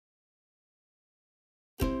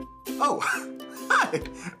Oh, hi!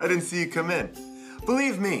 I didn't see you come in.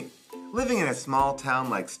 Believe me, living in a small town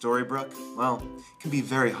like Storybrooke, well, it can be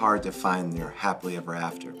very hard to find your happily ever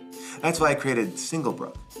after. That's why I created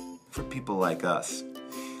Singlebrooke, for people like us.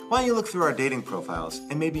 Why don't you look through our dating profiles,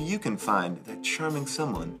 and maybe you can find that charming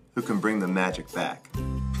someone who can bring the magic back.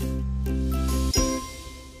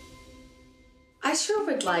 I sure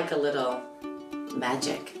would like a little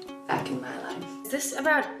magic back in my life. Is this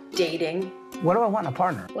about dating? What do I want in a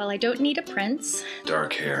partner? Well, I don't need a prince.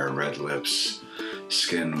 Dark hair, red lips,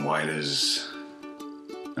 skin white as,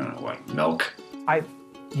 I don't know what, milk?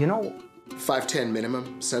 You know... 5'10"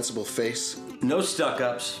 minimum, sensible face. No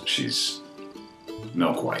stuck-ups. She's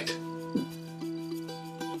milk white.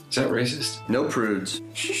 Is that racist? No prudes.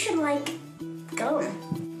 She should, like, go.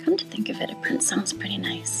 Come to think of it, a prince sounds pretty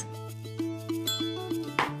nice.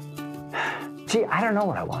 Gee, I don't know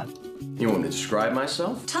what I want. You want me to describe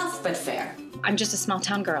myself? Tough but fair. I'm just a small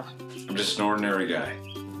town girl. I'm just an ordinary guy.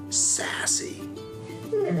 Sassy.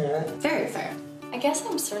 Very fair. I guess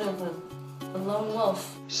I'm sort of a lone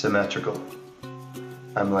wolf. Symmetrical.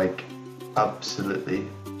 I'm like absolutely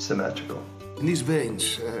symmetrical. In these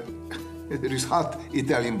veins, there is hot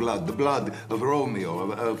Italian blood, the blood of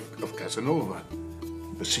Romeo, of Casanova.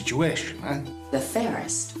 The situation, huh? The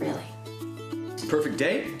fairest, really. Perfect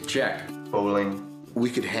date? Check. Bowling, We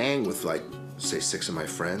could hang with, like, say, 6 of my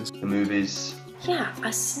friends. the movies, Yeah,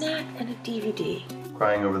 a snack and a DVD.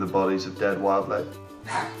 crying over the bodies of dead wildlife.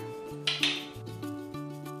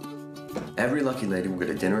 Every lucky lady will get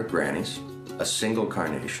a dinner at Granny's, a single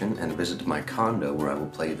carnation, and a visit to my condo where I will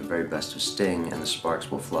play the very best of Sting and the sparks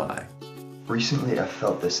will fly. Recently, I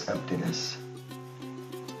felt this emptiness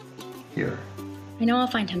here. I know I'll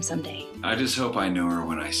find him someday. I just hope I know her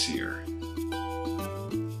when I see her.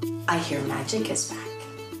 I hear magic is back.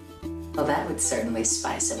 Well, that would certainly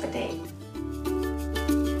spice up a date.